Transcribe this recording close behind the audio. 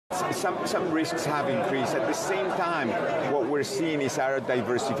Some risks have increased. At the same time, what we're seeing is our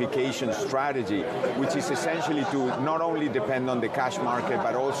diversification strategy, which is essentially to not only depend on the cash market,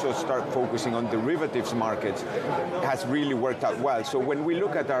 but also start focusing on derivatives markets, has really worked out well. So when we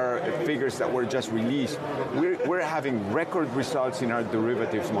look at our figures that were just released, we're having record results in our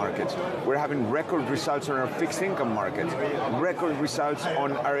derivatives markets. We're having record results on our fixed income markets, record results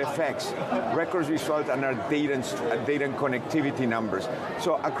on our FX, record results on our data and connectivity numbers.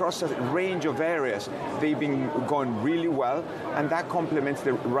 So across a range of areas, they've been going really well, and that complements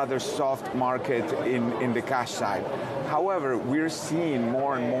the rather soft market in the cash side. However, we're seeing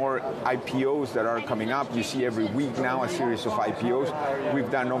more and more IPOs that are coming up. You see every week now a series of IPOs. We've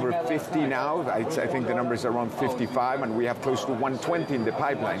done over 50 now. I think the number is around 55, and we have close to 120 in the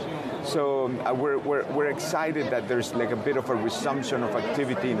pipeline. So we're excited that there's like a bit of a resumption of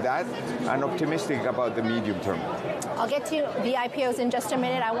activity in that, and optimistic about the medium term. I'll get to the IPOs in just a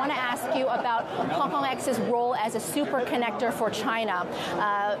minute. I want to ask you about HKEX's role as a super connector for China.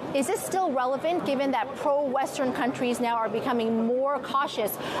 Is this still relevant given that pro-Western countries now are becoming more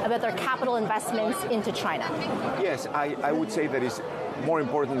cautious about their capital investments into China? Yes, I would say that it's more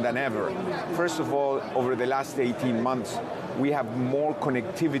important than ever. First of all, over the last 18 months, we have more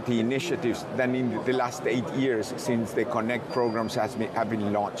connectivity initiatives than in the last 8 years since the Connect programs have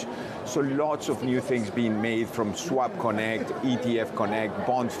been launched. So lots of new things being made, from Swap Connect, ETF Connect,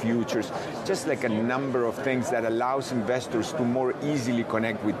 bond futures, just like a number of things that allows investors to more easily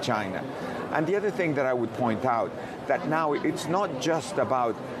connect with China. And the other thing that I would point out, that now it's not just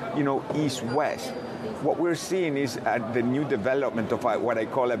about, East-West. What we're seeing is the new development of what I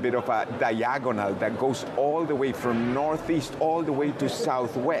call a bit of a diagonal that goes all the way from northeast all the way to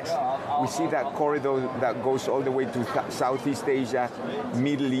southwest. We see that corridor that goes all the way to Southeast Asia,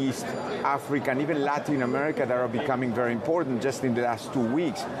 Middle East, Africa, and even Latin America that are becoming very important just in the last 2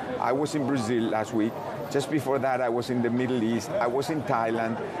 weeks. I was in Brazil last week. Just before that, I was in the Middle East. I was in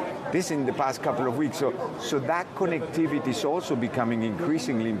Thailand. This in the past couple of weeks. So that connectivity is also becoming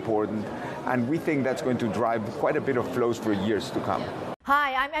increasingly important, and we think that's going to drive quite a bit of flows for years to come.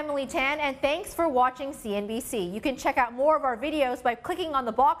 Hi, I'm Emily Tan, and thanks for watching CNBC. You can check out more of our videos by clicking on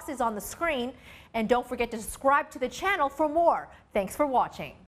the boxes on the screen, and don't forget to subscribe to the channel for more. Thanks for watching.